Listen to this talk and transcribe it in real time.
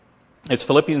It's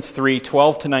Philippians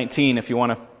 3:12 to 19. If you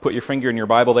want to put your finger in your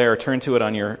Bible there or turn to it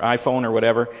on your iPhone or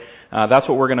whatever, that's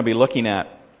what we're going to be looking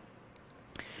at.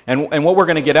 And what we're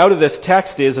going to get out of this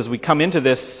text is, as we come into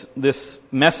this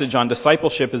message on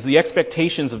discipleship, is the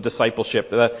expectations of discipleship,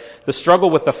 the struggle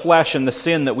with the flesh and the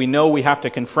sin that we know we have to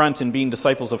confront in being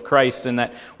disciples of Christ, and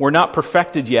that we're not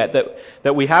perfected yet,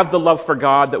 that we have the love for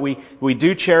God, that we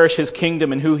do cherish His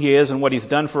kingdom and who He is and what He's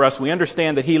done for us. We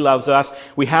understand that He loves us.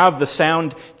 We have the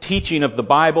sound teaching of the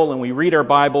Bible, and we read our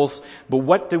Bibles, but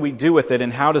what do we do with it,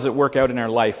 and how does it work out in our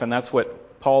life? And that's what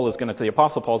the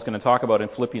Apostle Paul is going to talk about in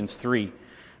Philippians 3.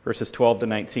 Verses 12 to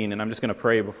 19, and I'm just going to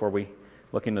pray before we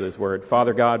look into this word.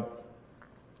 Father God,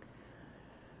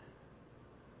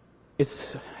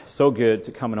 it's so good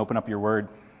to come and open up your word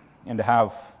and to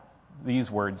have these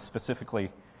words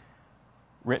specifically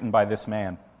written by this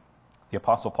man, the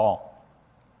Apostle Paul.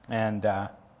 And the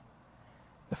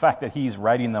fact that he's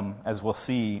writing them, as we'll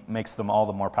see, makes them all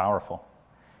the more powerful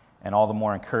and all the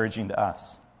more encouraging to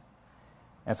us.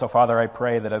 And so, Father, I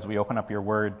pray that as we open up your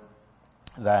word,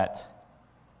 that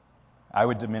I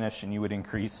would diminish and you would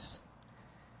increase,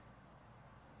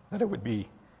 that it would be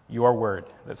your word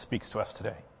that speaks to us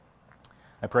today.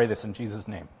 I pray this in Jesus'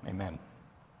 name. Amen.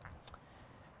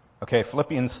 Okay,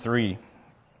 Philippians 3.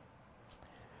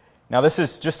 Now this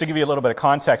is just to give you a little bit of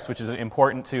context, which is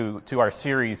important to our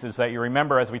series, is that you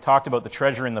remember as we talked about the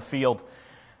treasure in the field,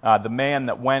 the man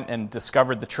that went and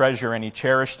discovered the treasure and he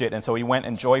cherished it, and so he went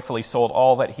and joyfully sold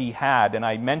all that he had. And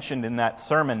I mentioned in that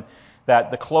sermon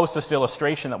that the closest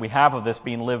illustration that we have of this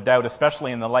being lived out,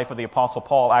 especially in the life of the Apostle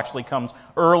Paul, actually comes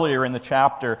earlier in the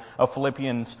chapter of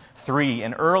Philippians 3.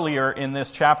 And earlier in this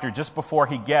chapter, just before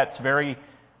he gets very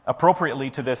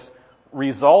appropriately to this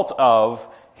result of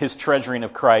his treasuring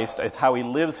of Christ, is how he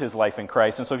lives his life in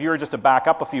Christ. And so if you were just to back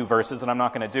up a few verses, and I'm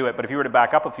not going to do it, but if you were to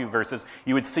back up a few verses,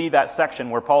 you would see that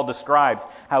section where Paul describes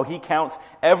how he counts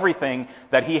everything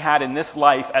that he had in this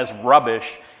life as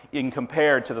rubbish in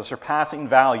compared to the surpassing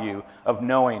value of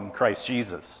knowing Christ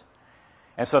Jesus.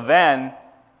 And so then,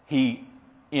 he,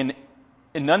 in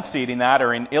enunciating that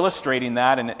or in illustrating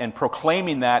that and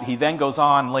proclaiming that, he then goes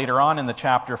on later on in the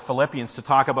chapter of Philippians to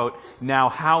talk about now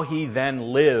how he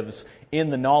then lives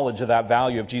in the knowledge of that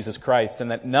value of Jesus Christ,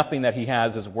 and that nothing that he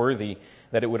has is worthy,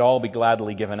 that it would all be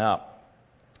gladly given up.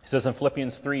 He says in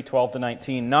Philippians 3:12 to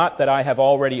 19, "Not that I have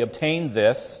already obtained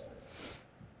this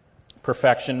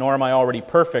perfection, nor am I already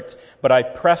perfect, but I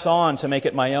press on to make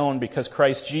it my own because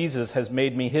Christ Jesus has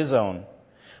made me His own.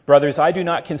 Brothers, I do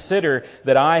not consider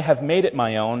that I have made it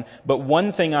my own, but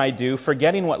one thing I do,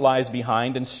 forgetting what lies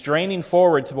behind and straining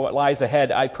forward to what lies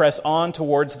ahead, I press on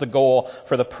towards the goal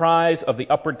for the prize of the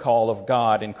upward call of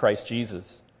God in Christ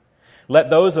Jesus.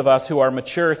 Let those of us who are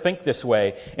mature think this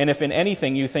way, and if in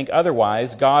anything you think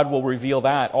otherwise, God will reveal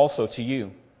that also to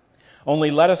you. Only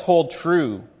let us hold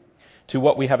true to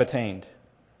what we have attained.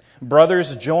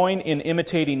 Brothers, join in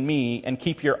imitating me and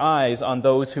keep your eyes on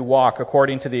those who walk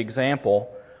according to the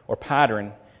example or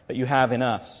pattern that you have in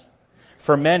us.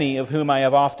 For many of whom I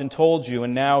have often told you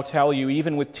and now tell you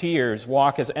even with tears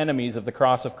walk as enemies of the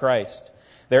cross of Christ.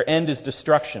 Their end is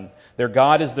destruction, their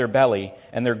God is their belly,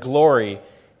 and their glory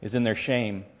is in their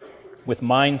shame, with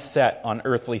minds set on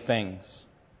earthly things."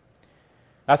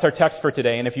 That's our text for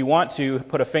today. And if you want to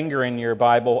put a finger in your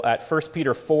Bible at 1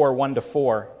 Peter 4,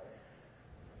 1-4,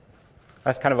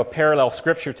 that's kind of a parallel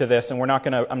scripture to this, and I'm not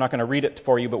going to read it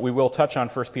for you, but we will touch on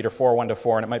 1 Peter 4,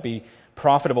 1-4, and it might be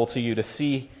profitable to you to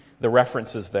see the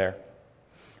references there.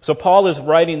 So Paul is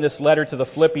writing this letter to the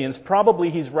Philippians. Probably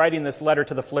he's writing this letter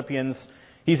to the Philippians.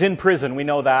 He's in prison, we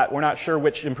know that. We're not sure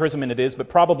which imprisonment it is, but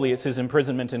probably it's his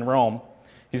imprisonment in Rome.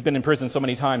 He's been in prison so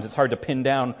many times, it's hard to pin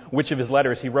down which of his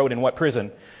letters he wrote in what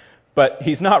prison. But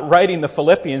he's not writing the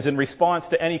Philippians in response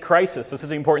to any crisis. This is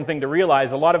the important thing to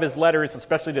realize. A lot of his letters,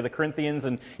 especially to the Corinthians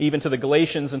and even to the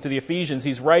Galatians and to the Ephesians,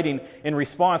 he's writing in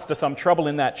response to some trouble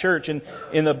in that church. And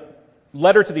in the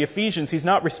letter to the Ephesians, he's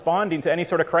not responding to any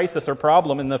sort of crisis or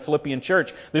problem in the Philippian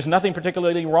church. There's nothing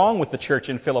particularly wrong with the church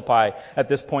in Philippi at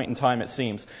this point in time, it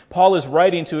seems. Paul is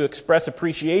writing to express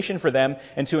appreciation for them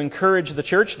and to encourage the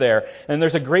church there. And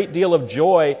there's a great deal of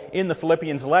joy in the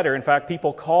Philippians letter. In fact,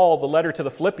 people call the letter to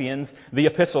the Philippians the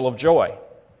Epistle of Joy.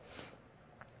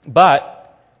 But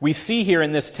we see here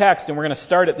in this text, and we're going to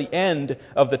start at the end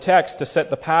of the text to set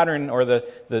the pattern or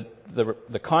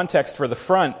the context for the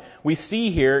front. We see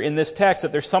here in this text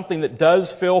that there's something that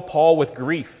does fill Paul with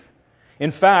grief. In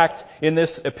fact, in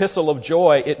this epistle of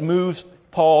joy, it moves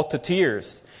Paul to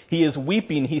tears. He is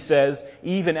weeping, he says,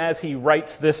 even as he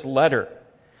writes this letter.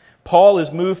 Paul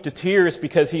is moved to tears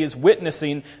because he is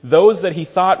witnessing those that he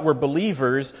thought were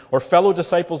believers or fellow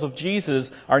disciples of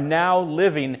Jesus are now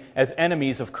living as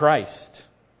enemies of Christ.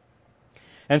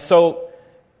 And so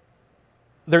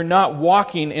they're not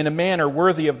walking in a manner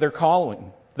worthy of their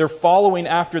calling. They're following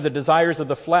after the desires of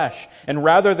the flesh. And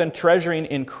rather than treasuring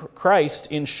in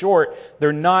Christ, in short,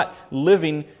 they're not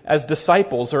living as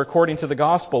disciples or according to the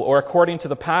gospel or according to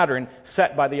the pattern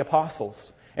set by the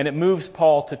apostles. And it moves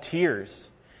Paul to tears.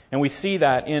 And we see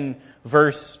that in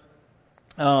verse,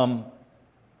 18.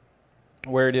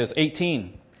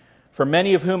 For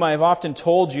many of whom I have often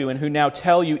told you and who now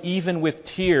tell you even with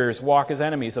tears walk as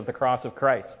enemies of the cross of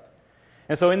Christ.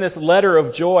 And so in this letter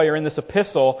of joy or in this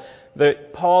epistle,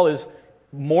 that Paul is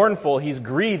mournful, he's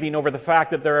grieving over the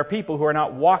fact that there are people who are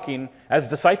not walking as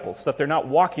disciples, that they're not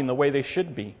walking the way they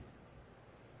should be.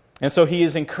 And so he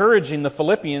is encouraging the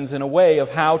Philippians in a way of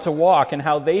how to walk and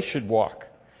how they should walk.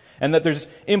 And that there's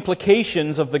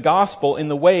implications of the gospel in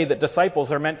the way that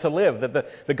disciples are meant to live.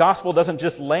 That the gospel doesn't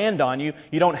just land on you.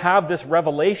 You don't have this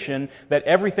revelation that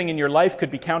everything in your life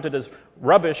could be counted as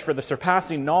rubbish for the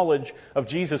surpassing knowledge of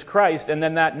Jesus Christ, and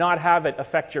then that not have it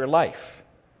affect your life.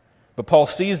 But Paul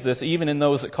sees this even in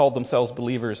those that called themselves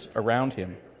believers around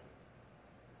him.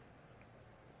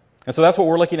 And so that's what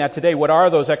we're looking at today. What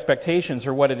are those expectations,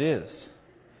 or what it is?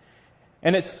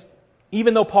 And it's,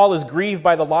 even though Paul is grieved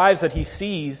by the lives that he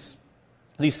sees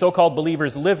these so-called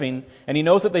believers living, and he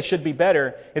knows that they should be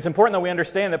better, it's important that we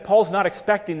understand that Paul's not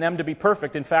expecting them to be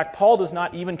perfect. In fact, Paul does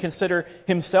not even consider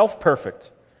himself perfect.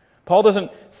 Paul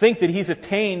doesn't think that he's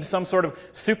attained some sort of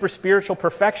super spiritual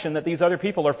perfection that these other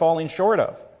people are falling short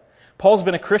of. Paul's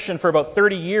been a Christian for about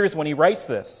 30 years when he writes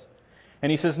this. And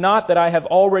he says, not that I have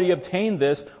already obtained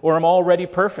this or am already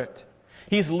perfect.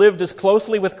 He's lived as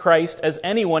closely with Christ as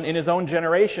anyone in his own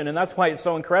generation. And that's why it's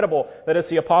so incredible that it's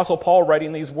the Apostle Paul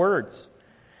writing these words.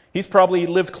 He's probably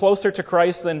lived closer to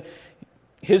Christ than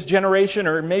his generation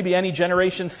or maybe any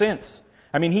generation since.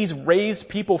 I mean, he's raised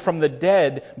people from the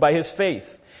dead by his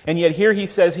faith. And yet here he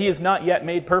says he is not yet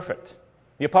made perfect.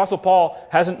 The Apostle Paul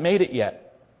hasn't made it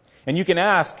yet. And you can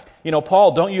ask,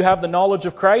 Paul, don't you have the knowledge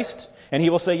of Christ? And he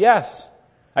will say, yes,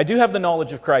 I do have the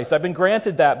knowledge of Christ. I've been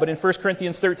granted that. But in 1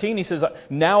 Corinthians 13, he says,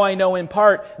 now I know in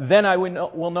part, then I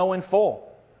will know in full.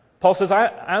 Paul says,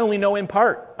 I only know in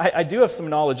part. I do have some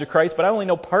knowledge of Christ, but I only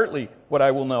know partly what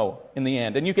I will know in the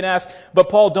end. And you can ask, but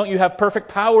Paul, don't you have perfect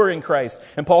power in Christ?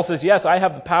 And Paul says, yes, I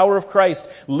have the power of Christ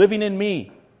living in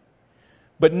me,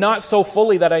 but not so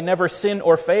fully that I never sin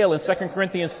or fail. In 2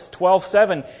 Corinthians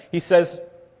 12:7, he says,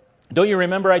 don't you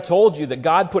remember I told you that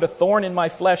God put a thorn in my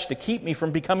flesh to keep me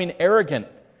from becoming arrogant?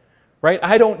 Right?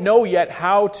 I don't know yet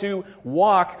how to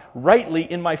walk rightly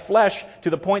in my flesh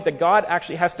to the point that God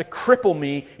actually has to cripple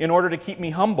me in order to keep me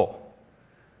humble.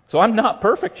 So I'm not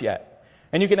perfect yet.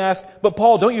 And you can ask, but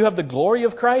Paul, don't you have the glory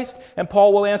of Christ? And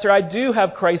Paul will answer, I do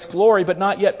have Christ's glory, but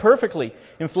not yet perfectly.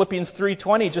 In Philippians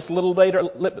 3:20, just a little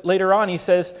later on, he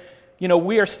says,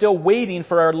 we are still waiting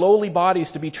for our lowly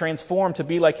bodies to be transformed to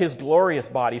be like his glorious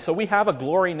body. So we have a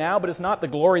glory now, but it's not the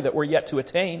glory that we're yet to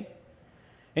attain.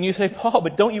 And you say, Paul,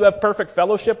 but don't you have perfect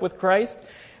fellowship with Christ?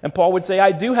 And Paul would say,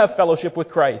 I do have fellowship with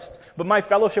Christ, but my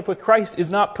fellowship with Christ is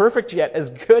not perfect yet. As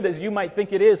good as you might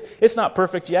think it is, it's not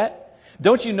perfect yet.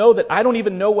 Don't you know that I don't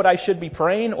even know what I should be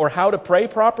praying or how to pray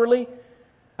properly?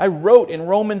 I wrote in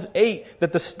Romans 8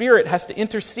 that the Spirit has to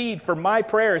intercede for my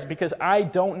prayers because I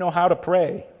don't know how to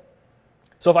pray.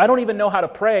 So if I don't even know how to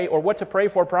pray or what to pray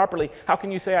for properly, how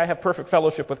can you say I have perfect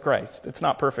fellowship with Christ? It's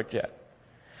not perfect yet.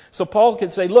 So Paul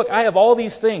could say, look, I have all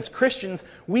these things. Christians,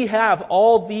 we have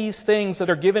all these things that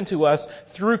are given to us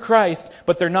through Christ,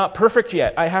 but they're not perfect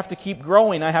yet. I have to keep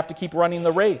growing. I have to keep running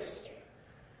the race.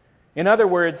 In other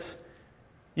words,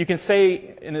 you can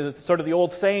say, and sort of the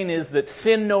old saying is that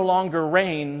sin no longer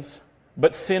reigns,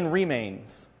 but sin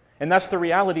remains. And that's the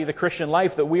reality of the Christian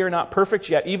life, that we are not perfect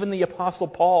yet. Even the Apostle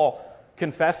Paul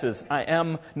confesses, I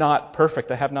am not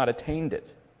perfect. I have not attained it.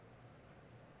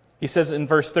 He says in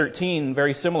verse 13,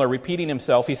 very similar, repeating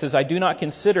himself, he says, I do not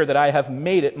consider that I have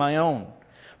made it my own.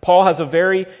 Paul has a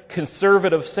very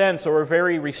conservative sense or a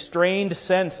very restrained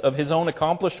sense of his own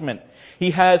accomplishment.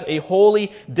 He has a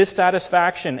holy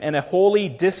dissatisfaction and a holy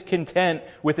discontent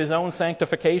with his own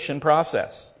sanctification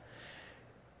process.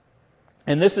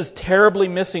 And this is terribly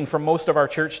missing from most of our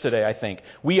church today, I think.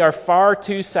 We are far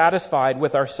too satisfied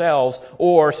with ourselves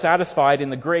or satisfied in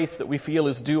the grace that we feel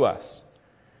is due us.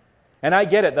 And I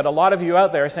get it that a lot of you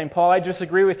out there are saying, Paul, I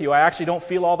disagree with you. I actually don't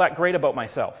feel all that great about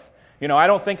myself. I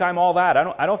don't think I'm all that.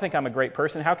 I don't think I'm a great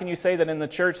person. How can you say that in the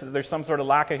church that there's some sort of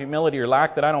lack of humility or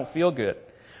lack that I don't feel good?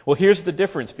 Well, here's the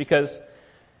difference, because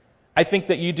I think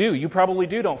that you do. You probably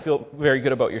don't feel very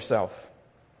good about yourself.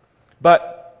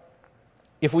 But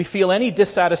if we feel any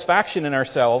dissatisfaction in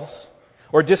ourselves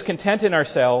or discontent in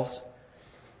ourselves,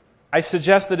 I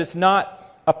suggest that it's not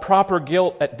a proper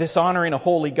guilt at dishonoring a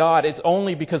holy God. It's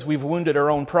only because we've wounded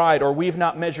our own pride or we've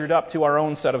not measured up to our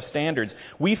own set of standards.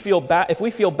 If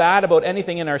we feel bad about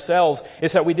anything in ourselves,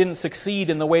 it's that we didn't succeed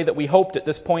in the way that we hoped at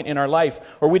this point in our life,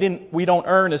 or we don't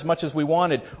earn as much as we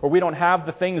wanted, or we don't have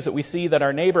the things that we see that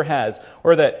our neighbor has,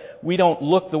 or that we don't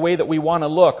look the way that we want to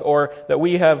look, or that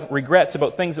we have regrets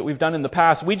about things that we've done in the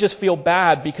past. We just feel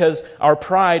bad because our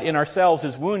pride in ourselves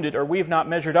is wounded, or we've not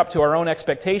measured up to our own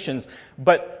expectations.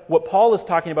 But what Paul is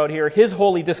talking about here, his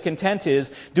holy discontent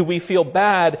is, do we feel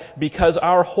bad because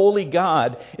our holy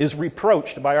God is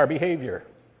reproached by our behavior?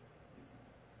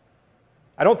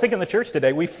 I don't think in the church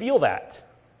today we feel that.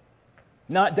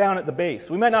 Not down at the base.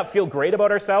 We might not feel great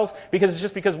about ourselves because it's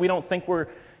just because we don't think we're,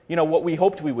 what we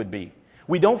hoped we would be.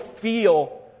 We don't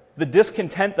feel the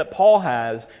discontent that Paul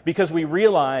has because we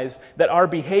realize that our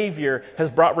behavior has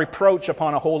brought reproach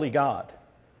upon a holy God.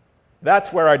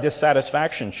 That's where our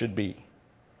dissatisfaction should be.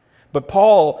 But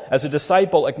Paul, as a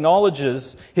disciple,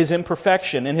 acknowledges his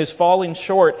imperfection and his falling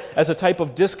short as a type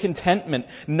of discontentment,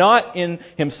 not in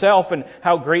himself and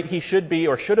how great he should be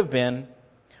or should have been,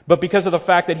 but because of the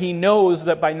fact that he knows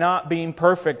that by not being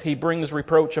perfect, he brings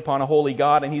reproach upon a holy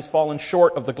God, and he's fallen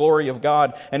short of the glory of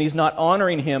God, and he's not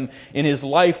honoring him in his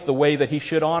life the way that he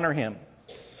should honor him.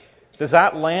 Does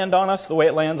that land on us the way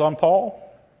it lands on Paul?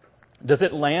 Does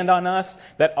it land on us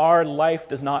that our life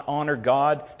does not honor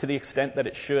God to the extent that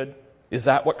it should? Is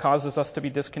that what causes us to be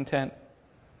discontent?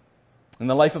 In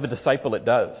the life of a disciple, it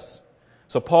does.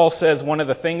 So Paul says one of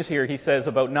the things here he says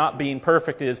about not being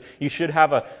perfect is you should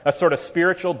have a sort of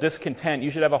spiritual discontent.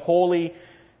 You should have a holy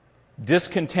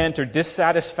discontent or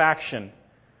dissatisfaction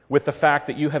with the fact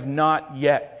that you have not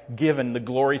yet given the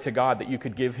glory to God that you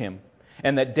could give Him.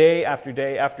 And that day after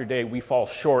day after day we fall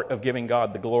short of giving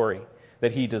God the glory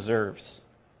that He deserves.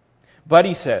 But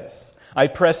he says, I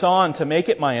press on to make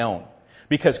it my own,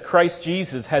 because Christ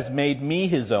Jesus has made me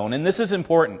His own. And this is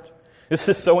important. This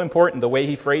is so important, the way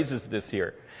he phrases this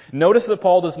here. Notice that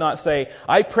Paul does not say,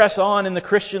 I press on in the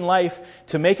Christian life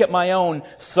to make it my own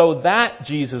so that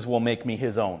Jesus will make me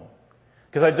His own.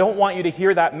 Because I don't want you to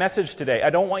hear that message today. I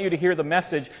don't want you to hear the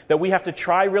message that we have to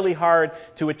try really hard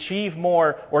to achieve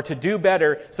more or to do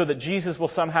better so that Jesus will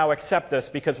somehow accept us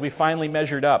because we finally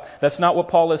measured up. That's not what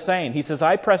Paul is saying. He says,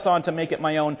 I press on to make it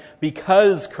my own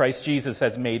because Christ Jesus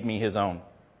has made me His own.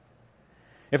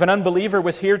 If an unbeliever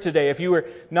was here today, if you were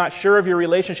not sure of your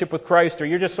relationship with Christ, or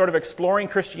you're just sort of exploring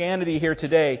Christianity here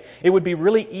today, it would be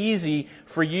really easy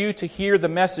for you to hear the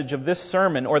message of this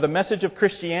sermon or the message of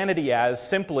Christianity as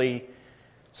simply,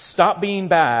 stop being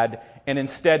bad and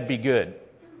instead be good.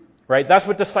 Right? That's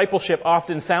what discipleship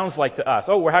often sounds like to us.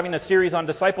 Oh, we're having a series on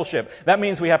discipleship. That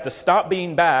means we have to stop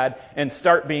being bad and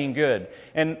start being good.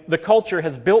 And the culture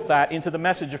has built that into the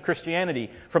message of Christianity.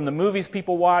 From the movies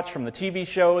people watch, from the TV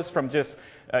shows, from just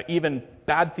even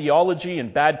bad theology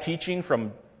and bad teaching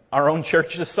from our own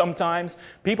churches sometimes.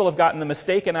 People have gotten the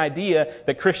mistaken idea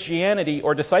that Christianity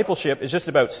or discipleship is just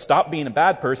about stop being a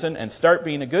bad person and start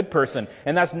being a good person.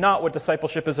 And that's not what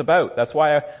discipleship is about. That's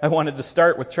why I wanted to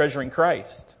start with treasuring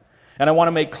Christ. And I want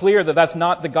to make clear that that's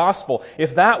not the gospel.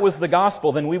 If that was the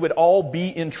gospel, then we would all be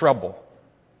in trouble.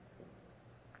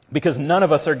 Because none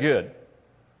of us are good.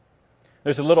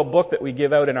 There's a little book that we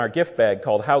give out in our gift bag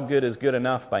called How Good is Good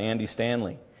Enough by Andy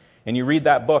Stanley. And you read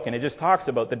that book and it just talks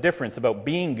about the difference about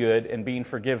being good and being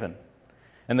forgiven.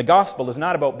 And the gospel is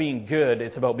not about being good,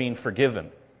 it's about being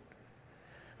forgiven.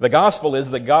 The gospel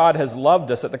is that God has loved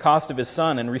us at the cost of His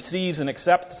Son and receives and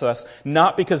accepts us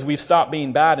not because we've stopped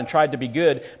being bad and tried to be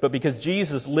good, but because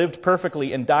Jesus lived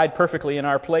perfectly and died perfectly in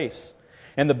our place.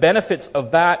 And the benefits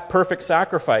of that perfect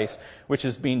sacrifice, which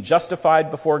is being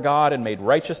justified before God and made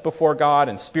righteous before God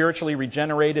and spiritually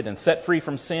regenerated and set free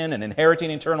from sin and inheriting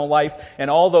eternal life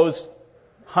and all those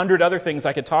 100 other things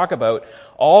I could talk about,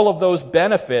 all of those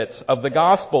benefits of the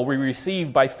gospel we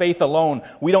receive by faith alone.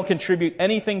 We don't contribute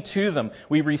anything to them.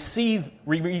 We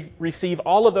receive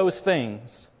all of those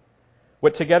things,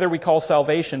 what together we call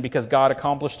salvation, because God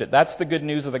accomplished it. That's the good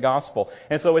news of the gospel.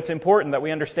 And so it's important that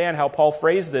we understand how Paul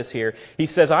phrased this here. He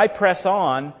says, I press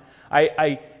on,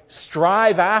 I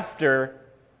strive after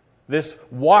this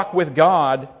walk with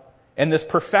God and this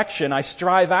perfection. I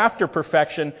strive after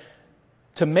perfection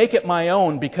to make it my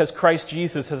own because Christ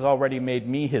Jesus has already made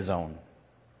me His own.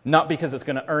 Not because it's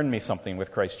going to earn me something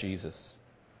with Christ Jesus.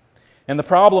 And the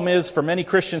problem is, for many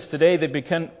Christians today, they've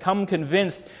become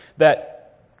convinced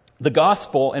that The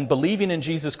gospel and believing in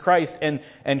Jesus Christ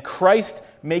and Christ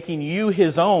making you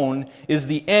his own is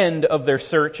the end of their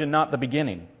search and not the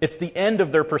beginning. It's the end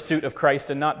of their pursuit of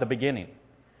Christ and not the beginning.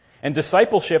 And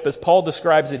discipleship, as Paul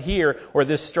describes it here, or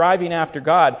this striving after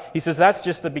God, he says that's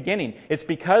just the beginning. It's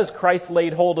because Christ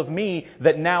laid hold of me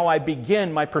that now I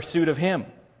begin my pursuit of him.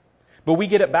 But we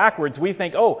get it backwards. We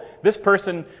think, oh, this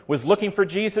person was looking for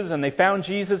Jesus and they found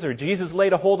Jesus, or Jesus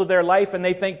laid a hold of their life, and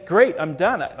they think, great, I'm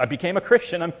done. I became a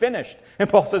Christian. I'm finished. And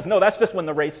Paul says, no, that's just when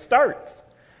the race starts.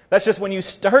 That's just when you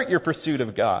start your pursuit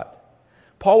of God.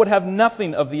 Paul would have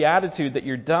nothing of the attitude that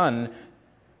you're done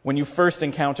when you first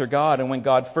encounter God and when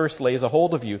God first lays a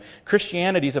hold of you.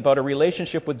 Christianity is about a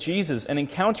relationship with Jesus and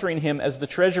encountering him as the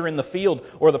treasure in the field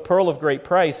or the pearl of great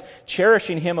price,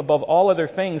 cherishing him above all other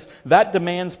things. That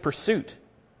demands pursuit.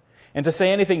 And to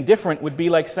say anything different would be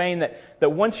like saying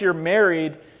that once you're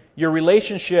married, your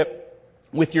relationship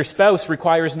with your spouse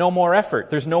requires no more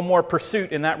effort. There's no more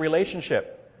pursuit in that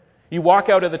relationship. You walk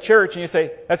out of the church and you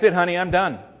say, that's it, honey, I'm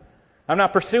done. I'm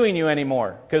not pursuing you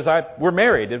anymore because we're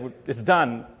married. It's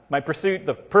done. My pursuit,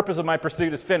 the purpose of my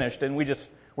pursuit is finished, and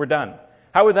we're done.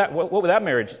 What would that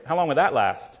marriage, how long would that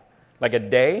last? Like a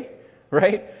day,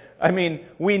 right? I mean,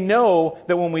 we know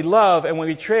that when we love and when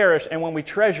we cherish and when we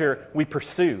treasure, we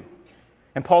pursue.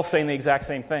 And Paul's saying the exact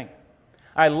same thing.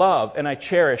 I love and I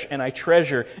cherish and I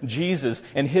treasure Jesus,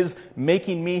 and his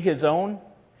making me his own,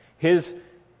 his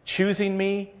choosing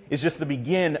me is just the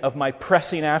begin of my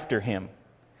pressing after him.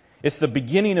 It's the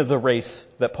beginning of the race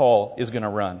that Paul is going to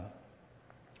run.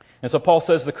 And so Paul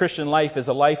says the Christian life is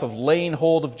a life of laying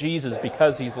hold of Jesus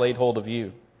because he's laid hold of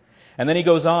you. And then he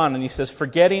goes on and he says,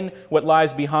 forgetting what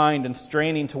lies behind and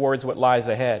straining towards what lies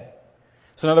ahead.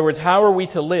 So in other words, how are we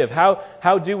to live?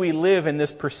 How do we live in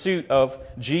this pursuit of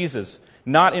Jesus?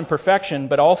 Not in perfection,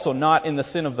 but also not in the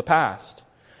sin of the past.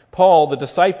 Paul, the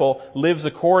disciple, lives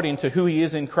according to who he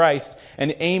is in Christ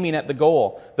and aiming at the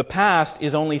goal. The past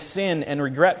is only sin and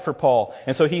regret for Paul.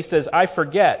 And so he says, I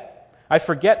forget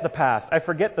the past. I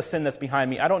forget the sin that's behind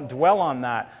me. I don't dwell on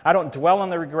that. I don't dwell on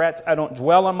the regrets. I don't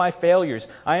dwell on my failures.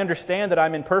 I understand that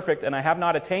I'm imperfect and I have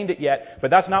not attained it yet, but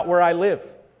that's not where I live.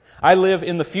 I live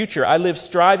in the future. I live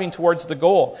striving towards the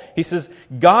goal. He says,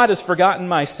 God has forgotten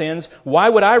my sins. Why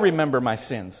would I remember my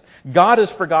sins? God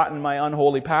has forgotten my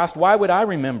unholy past. Why would I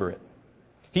remember it?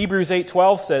 Hebrews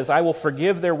 8:12 says, I will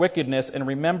forgive their wickedness and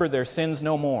remember their sins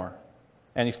no more.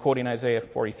 And he's quoting Isaiah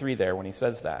 43 there when he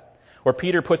says that. Or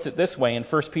Peter puts it this way in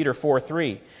 1 Peter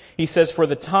 4:3. He says, for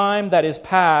the time that is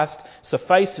past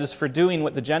suffices for doing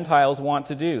what the Gentiles want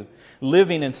to do,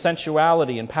 living in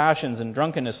sensuality and passions and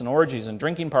drunkenness and orgies and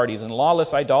drinking parties and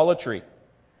lawless idolatry.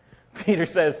 Peter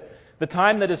says, the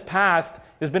time that is past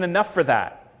has been enough for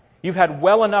that. You've had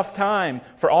well enough time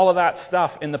for all of that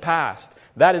stuff in the past.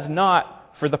 That is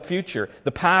not for the future.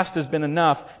 The past has been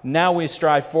enough. Now we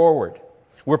strive forward.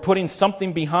 We're putting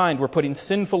something behind. We're putting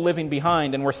sinful living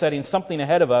behind, and we're setting something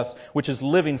ahead of us, which is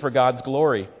living for God's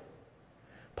glory.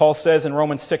 Paul says in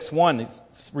Romans 6:1,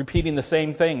 he's repeating the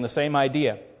same thing, the same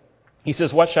idea. He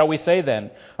says, what shall we say then?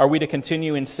 Are we to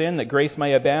continue in sin that grace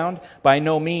may abound? By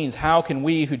no means. How can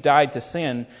we who died to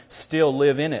sin still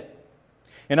live in it?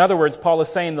 In other words, Paul is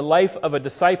saying the life of a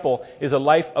disciple is a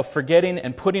life of forgetting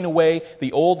and putting away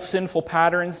the old sinful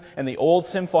patterns and the old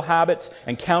sinful habits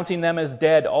and counting them as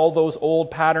dead, all those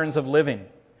old patterns of living.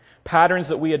 Patterns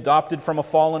that we adopted from a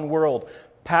fallen world.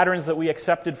 Patterns that we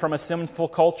accepted from a sinful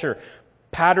culture.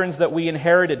 Patterns that we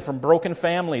inherited from broken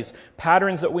families.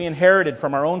 Patterns that we inherited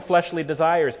from our own fleshly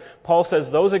desires. Paul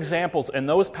says those examples and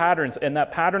those patterns and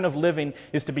that pattern of living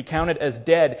is to be counted as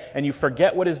dead, and you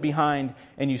forget what is behind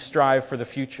and you strive for the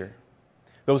future.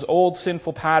 Those old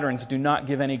sinful patterns do not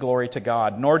give any glory to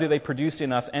God, nor do they produce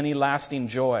in us any lasting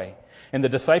joy. And the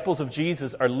disciples of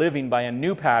Jesus are living by a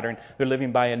new pattern. They're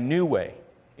living by a new way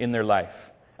in their life,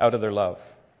 out of their love.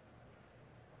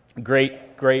 Great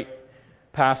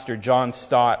Pastor John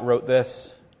Stott wrote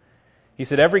this. He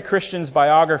said, every Christian's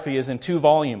biography is in 2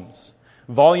 volumes.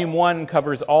 Volume 1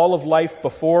 covers all of life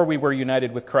before we were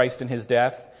united with Christ in his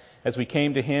death, as we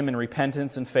came to him in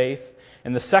repentance and faith.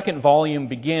 And the second volume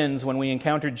begins when we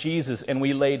encountered Jesus and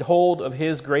we laid hold of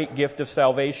his great gift of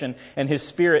salvation and his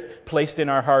Spirit placed in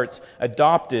our hearts,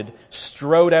 adopted,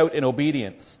 strode out in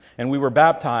obedience, and we were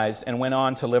baptized and went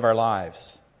on to live our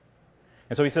lives.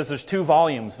 And so he says there's 2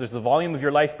 volumes. There's the volume of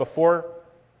your life before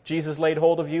Jesus laid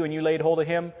hold of you and you laid hold of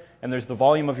him, and there's the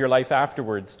volume of your life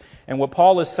afterwards. And what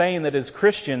Paul is saying that as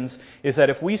Christians is that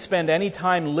if we spend any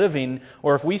time living,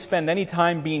 or if we spend any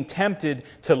time being tempted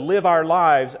to live our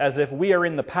lives as if we are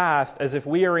in the past, as if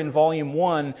we are in volume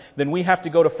 1, then we have to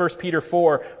go to 1 Peter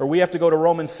 4, or we have to go to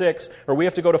Romans 6, or we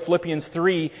have to go to Philippians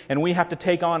 3, and we have to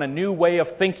take on a new way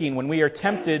of thinking when we are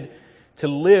tempted to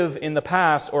live in the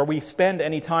past, or we spend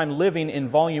any time living in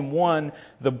volume 1.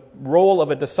 The role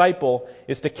of a disciple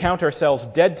is to count ourselves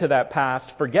dead to that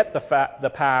past, forget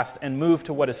the past, and move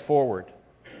to what is forward.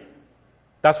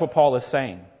 That's what Paul is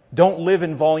saying. Don't live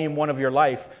in volume 1 of your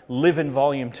life. Live in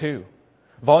volume 2.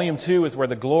 Volume 2 is where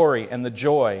the glory and the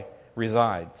joy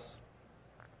resides.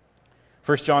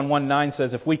 1 John 1:9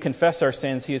 says, if we confess our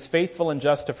sins, he is faithful and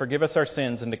just to forgive us our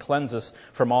sins and to cleanse us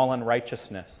from all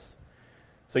unrighteousness.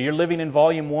 So you're living in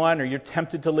volume 1, or you're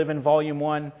tempted to live in volume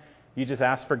 1, you just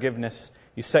ask forgiveness.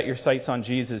 You set your sights on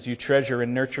Jesus. You treasure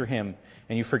and nurture him,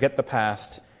 and you forget the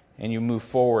past, and you move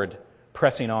forward,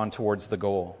 pressing on towards the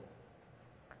goal.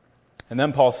 And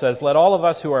then Paul says, let all of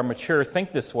us who are mature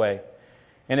think this way,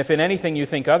 and if in anything you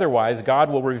think otherwise, God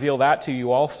will reveal that to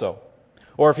you also.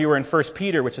 Or if you were in 1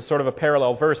 Peter, which is sort of a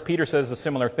parallel verse, Peter says a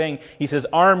similar thing. He says,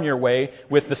 arm your way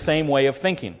with the same way of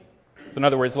thinking. So in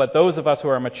other words, let those of us who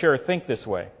are mature think this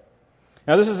way.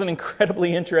 Now this is an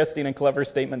incredibly interesting and clever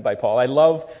statement by Paul. I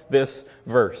love this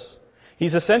verse.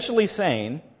 He's essentially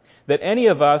saying that any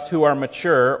of us who are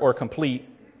mature or complete,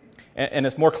 and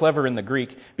it's more clever in the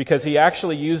Greek, because he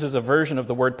actually uses a version of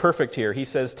the word perfect here. He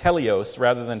says teleos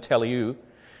rather than teleu.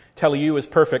 Teleu is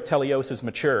perfect, teleos is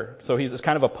mature. So it's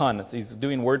kind of a pun. He's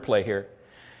doing wordplay here.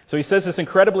 So he says this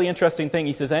incredibly interesting thing.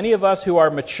 He says, any of us who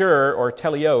are mature, or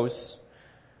teleos,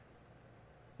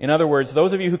 in other words,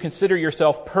 those of you who consider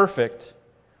yourself perfect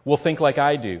will think like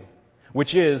I do,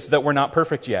 which is that we're not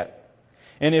perfect yet.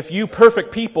 And if you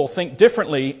perfect people think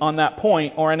differently on that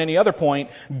point or on any other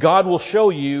point, God will show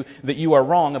you that you are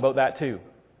wrong about that too.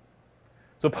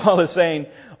 So Paul is saying,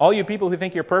 all you people who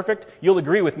think you're perfect, you'll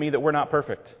agree with me that we're not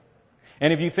perfect.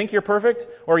 And if you think you're perfect,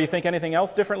 or you think anything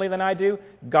else differently than I do,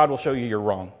 God will show you you're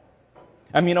wrong.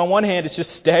 I mean, on one hand, it's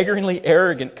just staggeringly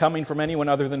arrogant coming from anyone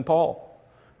other than Paul,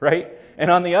 right? And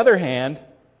on the other hand,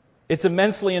 it's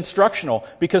immensely instructional,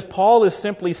 because Paul is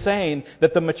simply saying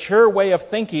that the mature way of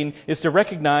thinking is to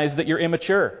recognize that you're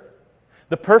immature.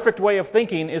 The perfect way of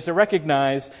thinking is to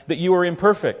recognize that you are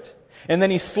imperfect. And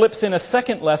then he slips in a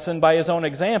second lesson by his own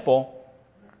example.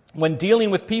 When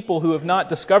dealing with people who have not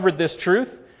discovered this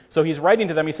truth, so he's writing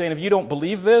to them, he's saying, if you don't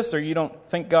believe this, or you don't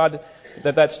think God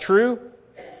that that's true,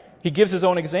 he gives his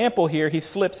own example here. He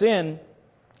slips in.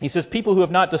 He says, people who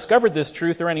have not discovered this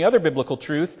truth or any other biblical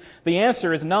truth, the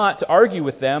answer is not to argue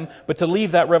with them, but to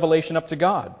leave that revelation up to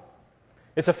God.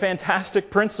 It's a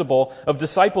fantastic principle of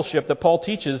discipleship that Paul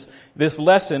teaches this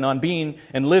lesson on being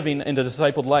and living in a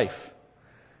discipled life.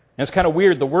 And it's kind of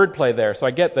weird, the wordplay there, so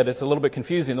I get that it's a little bit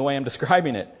confusing the way I'm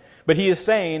describing it. But he is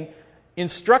saying,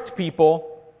 instruct people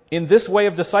in this way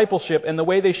of discipleship and the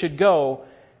way they should go,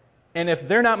 and if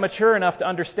they're not mature enough to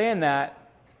understand that,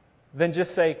 then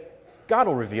just say, God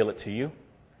will reveal it to you.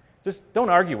 Just don't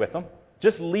argue with them.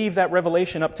 Just leave that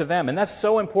revelation up to them. And that's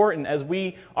so important as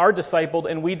we are discipled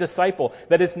and we disciple.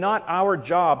 That it's not our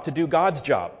job to do God's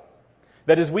job.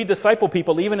 That as we disciple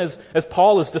people, even as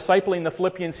Paul is discipling the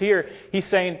Philippians here, he's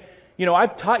saying,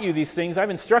 I've taught you these things. I've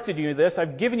instructed you this.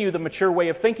 I've given you the mature way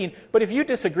of thinking. But if you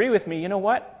disagree with me, you know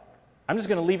what? I'm just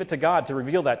going to leave it to God to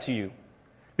reveal that to you.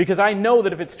 Because I know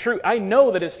that if it's true, I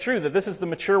know that it's true that this is the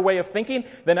mature way of thinking,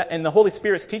 and the Holy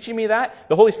Spirit's teaching me that,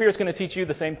 the Holy Spirit's going to teach you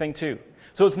the same thing too.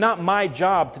 So it's not my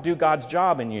job to do God's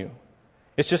job in you.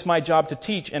 It's just my job to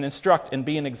teach and instruct and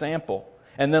be an example.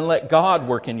 And then let God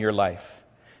work in your life.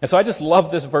 And so I just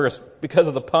love this verse because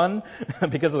of the pun,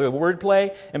 because of the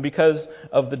wordplay, and because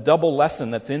of the double lesson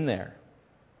that's in there.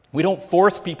 We don't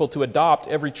force people to adopt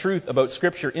every truth about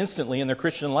Scripture instantly in their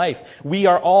Christian life. We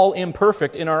are all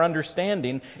imperfect in our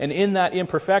understanding, and in that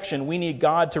imperfection, we need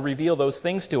God to reveal those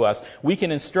things to us. We can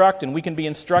instruct and we can be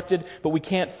instructed, but we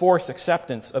can't force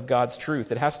acceptance of God's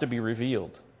truth. It has to be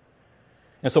revealed.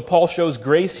 And so Paul shows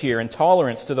grace here and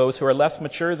tolerance to those who are less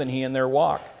mature than he in their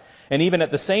walk. And even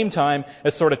at the same time,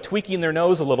 as sort of tweaking their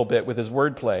nose a little bit with his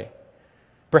wordplay.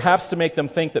 Perhaps to make them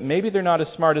think that maybe they're not as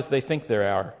smart as they think they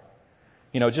are.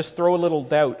 Just throw a little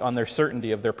doubt on their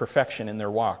certainty of their perfection in their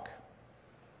walk.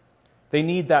 They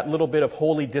need that little bit of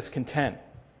holy discontent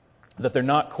that they're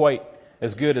not quite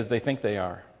as good as they think they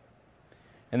are.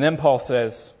 And then Paul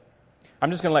says,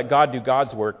 I'm just going to let God do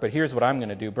God's work, but here's what I'm going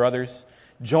to do, brothers.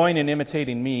 Join in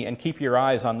imitating me and keep your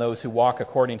eyes on those who walk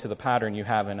according to the pattern you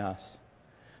have in us.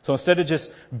 So instead of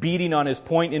just beating on his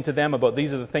point into them about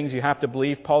these are the things you have to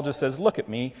believe, Paul just says, look at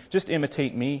me, just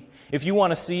imitate me. If you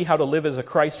want to see how to live as a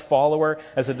Christ follower,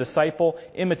 as a disciple,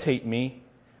 imitate me.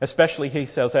 Especially, he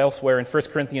says elsewhere in 1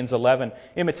 Corinthians 11,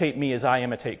 imitate me as I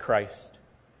imitate Christ.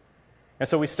 And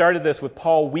so we started this with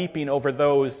Paul weeping over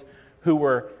those who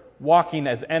were walking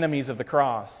as enemies of the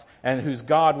cross and whose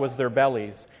God was their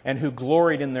bellies and who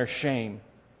gloried in their shame.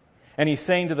 And he's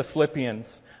saying to the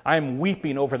Philippians, I am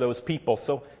weeping over those people,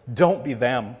 so don't be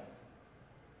them.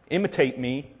 Imitate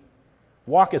me.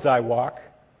 Walk as I walk.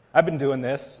 I've been doing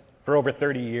this for over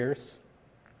 30 years.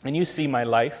 And you see my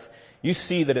life. You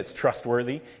see that it's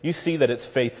trustworthy. You see that it's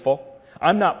faithful.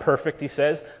 I'm not perfect, he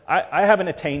says. I haven't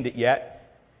attained it yet.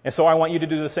 And so I want you to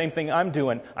do the same thing I'm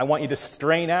doing. I want you to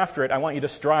strain after it. I want you to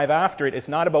strive after it. It's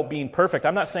not about being perfect.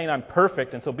 I'm not saying I'm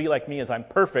perfect, and so be like me as I'm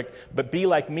perfect, but be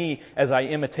like me as I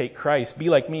imitate Christ. Be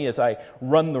like me as I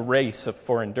run the race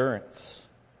for endurance.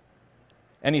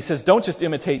 And he says, don't just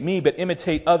imitate me, but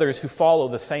imitate others who follow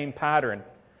the same pattern.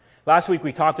 Last week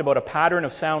we talked about a pattern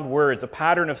of sound words, a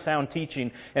pattern of sound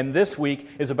teaching, and this week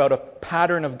is about a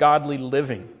pattern of godly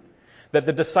living. That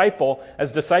the disciple,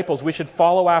 as disciples, we should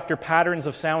follow after patterns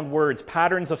of sound words,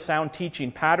 patterns of sound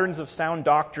teaching, patterns of sound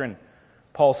doctrine,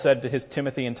 Paul said to his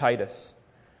Timothy and Titus.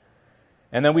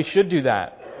 And then we should do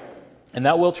that. And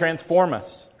that will transform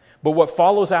us. But what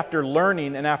follows after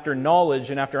learning and after knowledge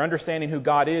and after understanding who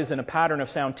God is in a pattern of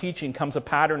sound teaching comes a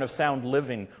pattern of sound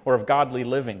living or of godly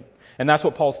living. And that's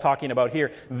what Paul's talking about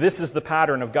here. This is the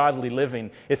pattern of godly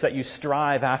living. It's that you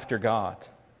strive after God.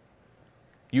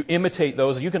 You imitate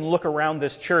those. You can look around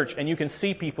this church and you can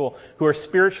see people who are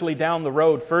spiritually down the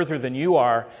road further than you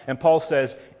are. And Paul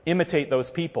says, imitate those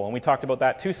people. And we talked about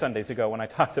that 2 Sundays ago when I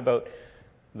talked about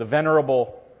the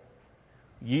venerable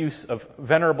use of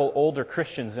venerable older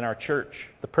Christians in our church,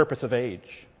 the purpose of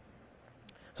age.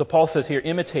 So Paul says here,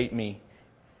 imitate me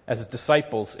as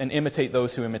disciples and imitate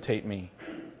those who imitate me.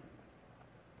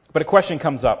 But a question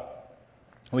comes up.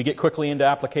 We get quickly into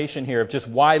application here of just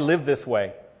why live this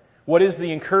way? What is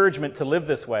the encouragement to live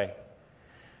this way?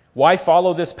 Why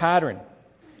follow this pattern?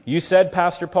 You said,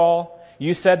 Pastor Paul,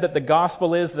 you said that the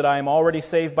gospel is that I am already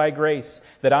saved by grace,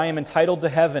 that I am entitled to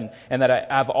heaven, and that I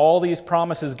have all these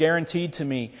promises guaranteed to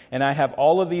me, and I have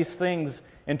all of these things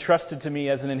entrusted to me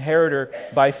as an inheritor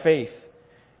by faith.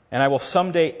 And I will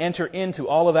someday enter into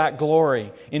all of that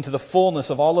glory, into the fullness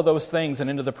of all of those things,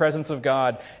 and into the presence of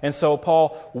God. And so,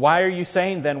 Paul, why are you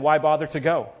saying then, why bother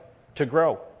to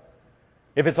grow?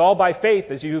 If it's all by faith,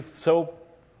 as you've so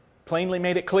plainly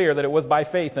made it clear that it was by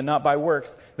faith and not by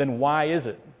works, then why is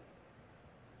it?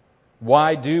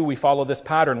 Why do we follow this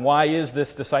pattern? Why is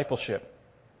this discipleship?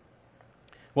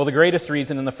 Well, the greatest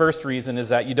reason and the first reason is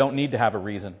that you don't need to have a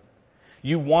reason.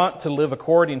 You want to live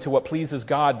according to what pleases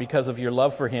God because of your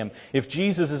love for Him. If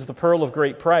Jesus is the pearl of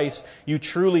great price, you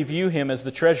truly view Him as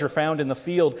the treasure found in the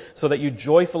field so that you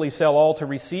joyfully sell all to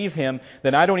receive Him,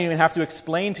 then I don't even have to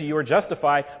explain to you or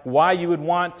justify why you would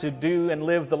want to do and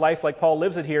live the life like Paul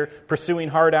lives it here, pursuing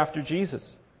hard after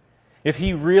Jesus. If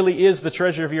He really is the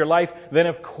treasure of your life, then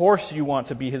of course you want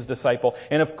to be His disciple,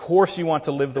 and of course you want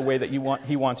to live the way that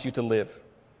He wants you to live.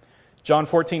 John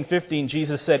 14:15,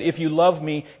 Jesus said, if you love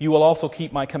me, you will also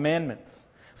keep my commandments.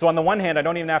 So on the one hand, I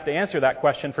don't even have to answer that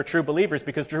question for true believers,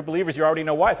 because true believers, you already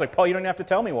know why. It's like, Paul, you don't even have to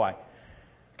tell me why.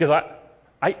 Because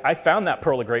I found that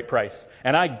pearl of great price,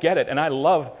 and I get it, and I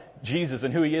love Jesus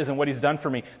and who He is and what He's done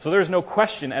for me. So there's no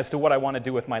question as to what I want to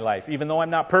do with my life. Even though I'm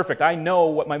not perfect, I know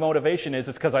what my motivation is.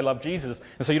 It's because I love Jesus.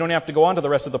 And so you don't have to go on to the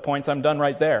rest of the points. I'm done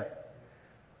right there.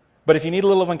 But if you need a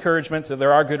little encouragement, so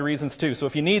there are good reasons too. So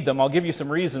if you need them, I'll give you some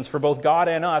reasons for both God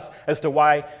and us as to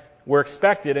why we're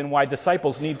expected and why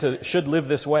disciples should live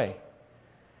this way.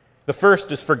 The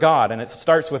first is for God, and it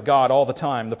starts with God all the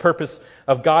time. The purpose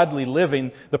of godly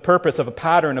living, the purpose of a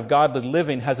pattern of godly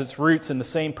living has its roots in the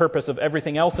same purpose of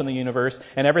everything else in the universe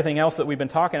and everything else that we've been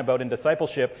talking about in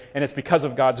discipleship, and it's because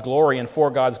of God's glory and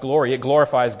for God's glory. It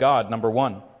glorifies God, number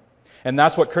one. And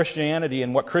that's what Christianity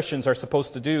and what Christians are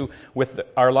supposed to do with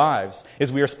our lives,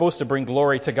 is we are supposed to bring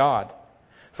glory to God.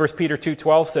 1 Peter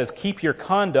 2:12 says, keep your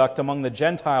conduct among the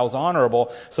Gentiles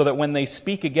honorable, so that when they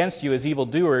speak against you as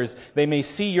evildoers, they may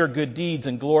see your good deeds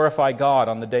and glorify God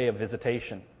on the day of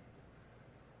visitation.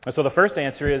 And so the first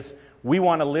answer is, we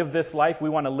want to live this life, we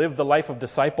want to live the life of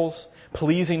disciples,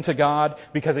 pleasing to God,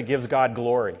 because it gives God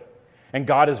glory. And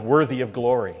God is worthy of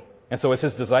glory. And so as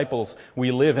His disciples,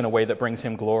 we live in a way that brings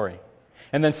Him glory.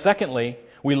 And then secondly,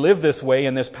 we live this way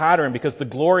in this pattern because the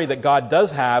glory that God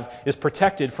does have is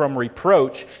protected from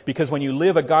reproach, because when you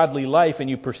live a godly life and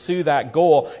you pursue that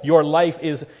goal, your life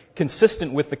is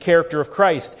consistent with the character of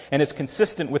Christ, and it's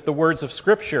consistent with the words of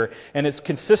Scripture, and it's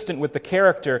consistent with the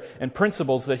character and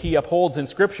principles that he upholds in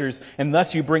Scriptures, and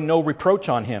thus you bring no reproach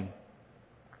on him.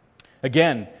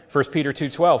 Again, 1 Peter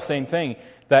 2:12, same thing,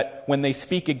 that when they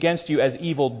speak against you as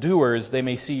evildoers, they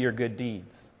may see your good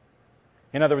deeds.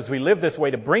 In other words, we live this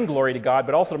way to bring glory to God,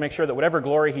 but also to make sure that whatever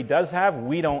glory he does have,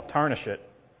 we don't tarnish it.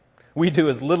 We do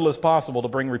as little as possible to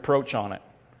bring reproach on it.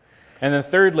 And then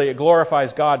thirdly, it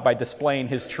glorifies God by displaying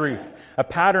his truth. A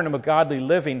pattern of a godly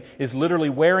living is literally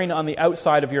wearing on the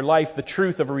outside of your life the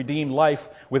truth of a redeemed life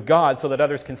with God so that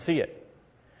others can see it.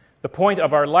 The point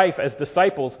of our life as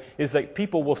disciples is that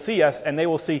people will see us and they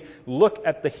will see, look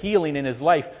at the healing in his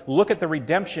life, look at the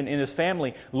redemption in his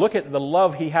family, look at the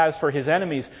love he has for his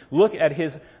enemies, look at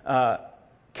his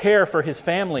care for his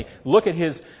family, look at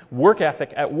his work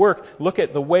ethic at work, look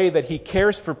at the way that he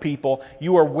cares for people.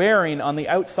 You are wearing on the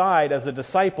outside as a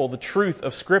disciple the truth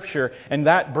of Scripture, and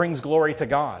that brings glory to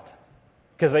God.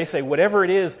 Because they say whatever it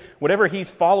is, whatever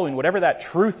he's following, whatever that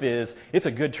truth is, it's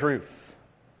a good truth.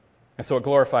 And so it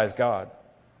glorifies God.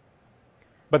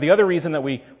 But the other reason that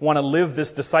we want to live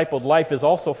this discipled life is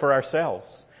also for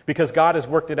ourselves. Because God has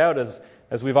worked it out,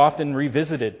 as we've often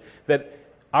revisited, that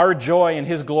our joy and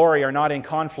his glory are not in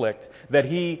conflict, that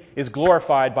he is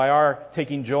glorified by our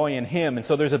taking joy in him. And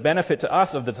so there's a benefit to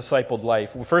us of the discipled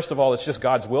life. Well, first of all, it's just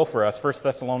God's will for us. 1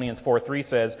 Thessalonians 4:3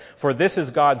 says, "For this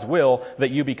is God's will,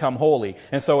 that you become holy."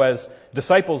 And so as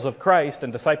disciples of Christ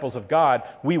and disciples of God,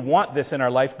 we want this in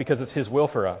our life because it's his will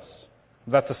for us.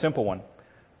 That's a simple one.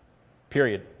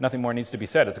 Period. Nothing more needs to be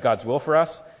said. It's God's will for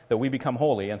us that we become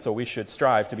holy, and so we should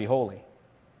strive to be holy.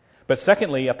 But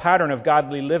secondly, a pattern of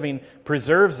godly living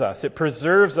preserves us. It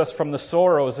preserves us from the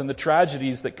sorrows and the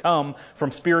tragedies that come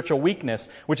from spiritual weakness,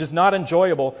 which is not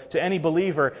enjoyable to any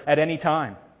believer at any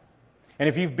time. And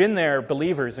if you've been there,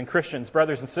 believers and Christians,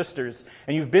 brothers and sisters,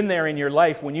 and you've been there in your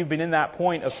life when you've been in that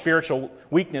point of spiritual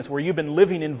weakness where you've been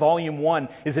living in volume 1,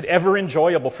 is it ever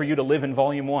enjoyable for you to live in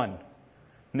volume 1?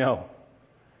 No.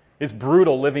 It's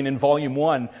brutal living in volume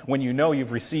 1 when you know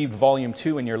you've received volume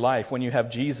 2 in your life, when you have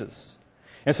Jesus.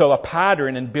 And so a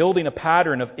pattern and building a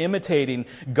pattern of imitating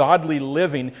godly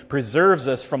living preserves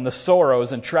us from the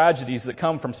sorrows and tragedies that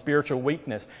come from spiritual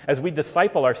weakness. As we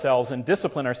disciple ourselves and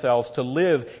discipline ourselves to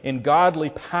live in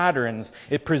godly patterns,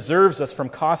 it preserves us from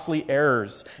costly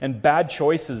errors and bad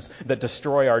choices that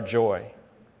destroy our joy.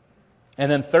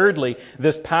 And then thirdly,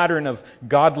 this pattern of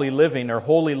godly living or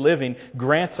holy living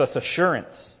grants us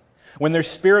assurance. When there's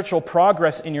spiritual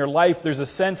progress in your life, there's a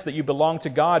sense that you belong to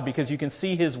God because you can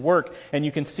see his work and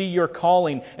you can see your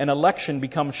calling and election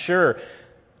become sure.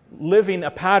 Living a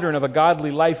pattern of a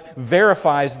godly life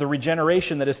verifies the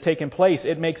regeneration that has taken place.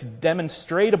 It makes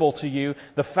demonstratable to you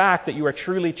the fact that you are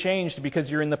truly changed because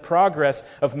you're in the progress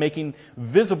of making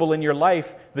visible in your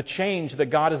life the change that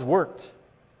God has worked.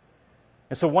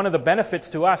 And so one of the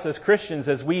benefits to us as Christians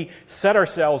as we set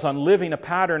ourselves on living a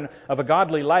pattern of a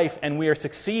godly life and we are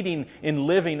succeeding in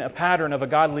living a pattern of a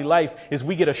godly life is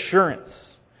we get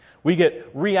assurance. We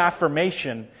get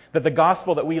reaffirmation that the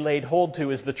gospel that we laid hold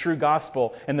to is the true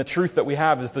gospel and the truth that we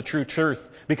have is the true truth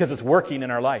because it's working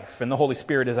in our life and the Holy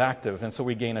Spirit is active and so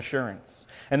we gain assurance.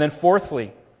 And then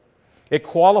fourthly, it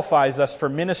qualifies us for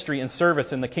ministry and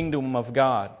service in the kingdom of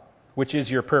God, which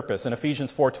is your purpose. And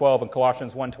Ephesians 4:12 and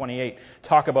Colossians 1:28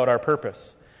 talk about our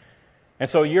purpose. And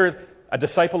so you're a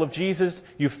disciple of Jesus,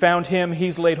 you've found him,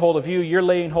 he's laid hold of you, you're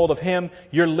laying hold of him,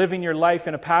 you're living your life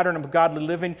in a pattern of godly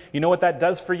living. You know what that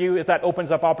does for you? Is that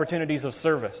opens up opportunities of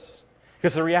service.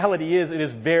 Because the reality is, it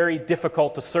is very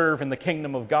difficult to serve in the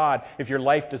kingdom of God if your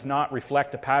life does not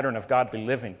reflect a pattern of godly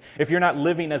living. If you're not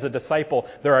living as a disciple,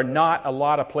 there are not a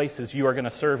lot of places you are going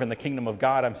to serve in the kingdom of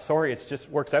God. I'm sorry, it just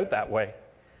works out that way.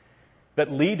 That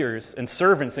leaders and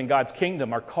servants in God's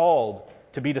kingdom are called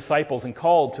to be disciples and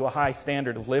called to a high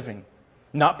standard of living.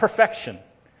 Not perfection,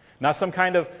 not some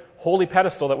kind of holy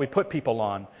pedestal that we put people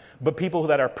on, but people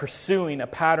that are pursuing a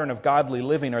pattern of godly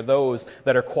living are those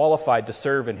that are qualified to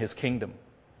serve in his kingdom.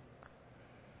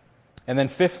 And then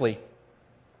fifthly,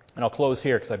 and I'll close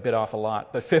here because I bit off a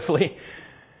lot, but fifthly,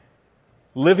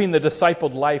 living the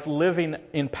discipled life, living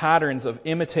in patterns of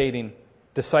imitating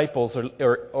disciples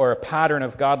or a pattern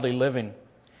of godly living.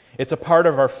 It's a part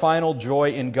of our final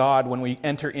joy in God when we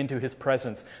enter into his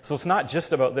presence. So it's not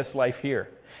just about this life here.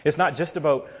 It's not just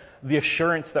about the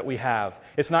assurance that we have.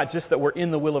 It's not just that we're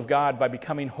in the will of God by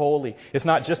becoming holy. It's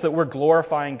not just that we're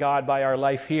glorifying God by our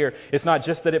life here. It's not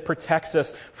just that it protects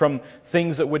us from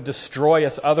things that would destroy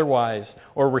us otherwise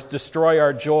or would destroy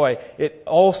our joy. It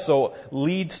also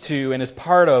leads to and is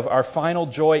part of our final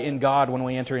joy in God when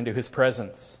we enter into his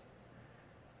presence.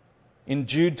 In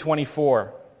Jude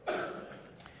 24,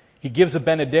 He gives a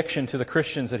benediction to the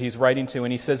Christians that he's writing to,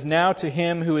 and he says, "Now to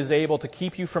him who is able to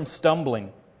keep you from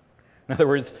stumbling." In other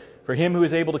words, for him who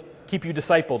is able to keep you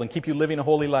discipled and keep you living a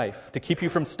holy life, to keep you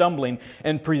from stumbling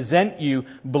and present you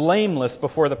blameless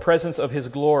before the presence of his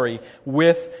glory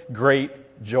with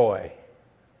great joy.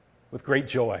 With great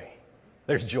joy.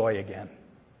 There's joy again.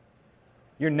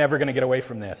 You're never going to get away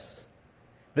from this.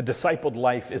 The discipled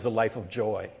life is a life of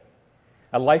joy.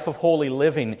 A life of holy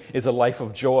living is a life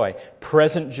of joy.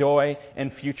 Present joy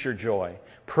and future joy.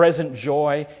 Present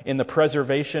joy in the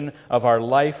preservation of our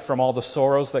life from all the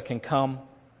sorrows that can come.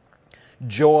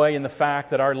 Joy in the fact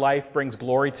that our life brings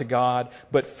glory to God,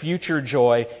 but future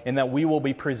joy in that we will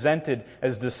be presented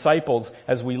as disciples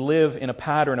as we live in a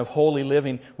pattern of holy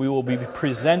living. We will be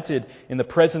presented in the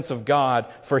presence of God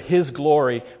for His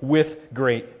glory with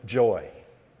great joy.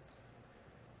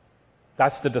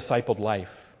 That's the discipled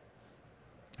life.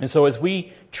 And so as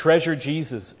we treasure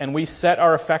Jesus and we set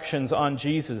our affections on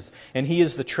Jesus, and He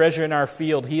is the treasure in our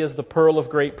field, He is the pearl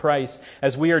of great price,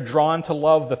 as we are drawn to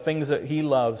love the things that He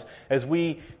loves, as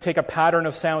we take a pattern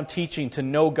of sound teaching to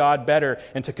know God better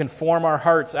and to conform our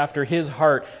hearts after His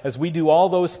heart, as we do all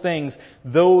those things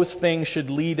should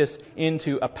lead us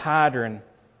into a pattern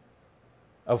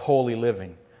of holy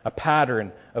living, a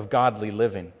pattern of godly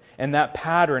living. And that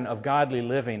pattern of godly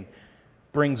living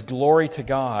brings glory to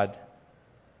God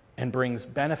and brings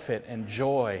benefit and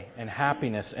joy and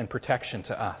happiness and protection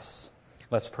to us.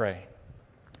 Let's pray.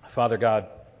 Father God,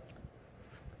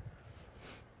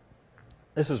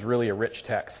 this is really a rich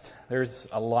text. There's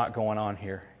a lot going on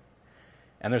here.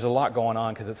 And there's a lot going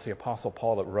on because it's the Apostle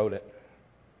Paul that wrote it.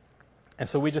 And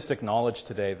so we just acknowledge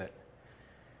today that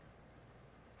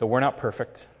we're not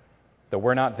perfect, that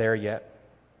we're not there yet.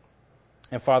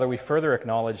 And Father, we further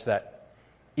acknowledge that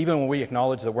even when we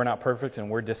acknowledge that we're not perfect and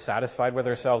we're dissatisfied with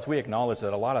ourselves, we acknowledge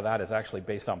that a lot of that is actually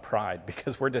based on pride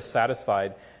because we're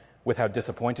dissatisfied with how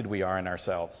disappointed we are in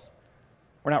ourselves.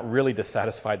 We're not really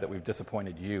dissatisfied that we've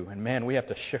disappointed you. And man, we have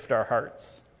to shift our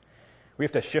hearts. We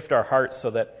have to shift our hearts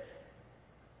so that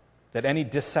any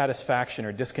dissatisfaction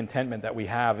or discontentment that we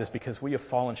have is because we have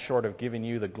fallen short of giving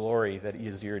you the glory that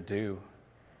is your due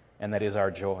and that is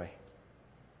our joy.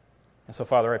 And so,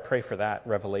 Father, I pray for that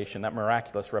revelation, that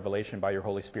miraculous revelation by your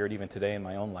Holy Spirit even today in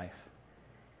my own life.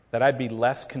 That I'd be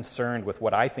less concerned with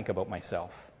what I think about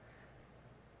myself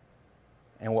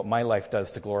and what my life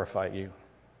does to glorify you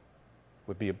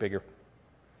would be a bigger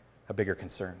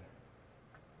concern.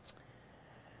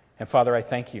 And Father, I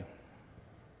thank you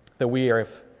that we have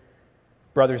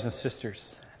brothers and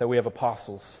sisters, that we have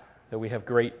apostles, that we have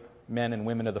great men and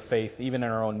women of the faith, even in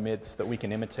our own midst, that we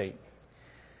can imitate.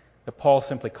 That Paul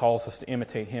simply calls us to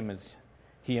imitate him as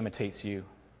he imitates you.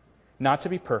 Not to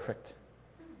be perfect,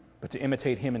 but to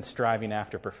imitate him in striving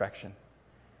after perfection.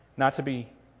 Not to be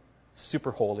super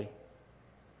holy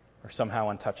or somehow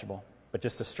untouchable, but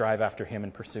just to strive after him in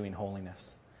pursuing holiness.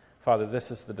 Father, this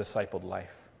is the discipled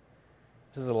life.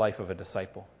 This is the life of a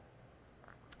disciple.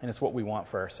 And it's what we want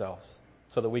for ourselves,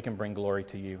 so that we can bring glory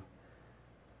to you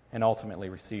and ultimately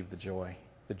receive the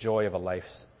joy of a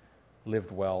life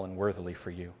lived well and worthily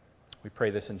for you. We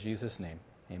pray this in Jesus' name.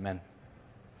 Amen.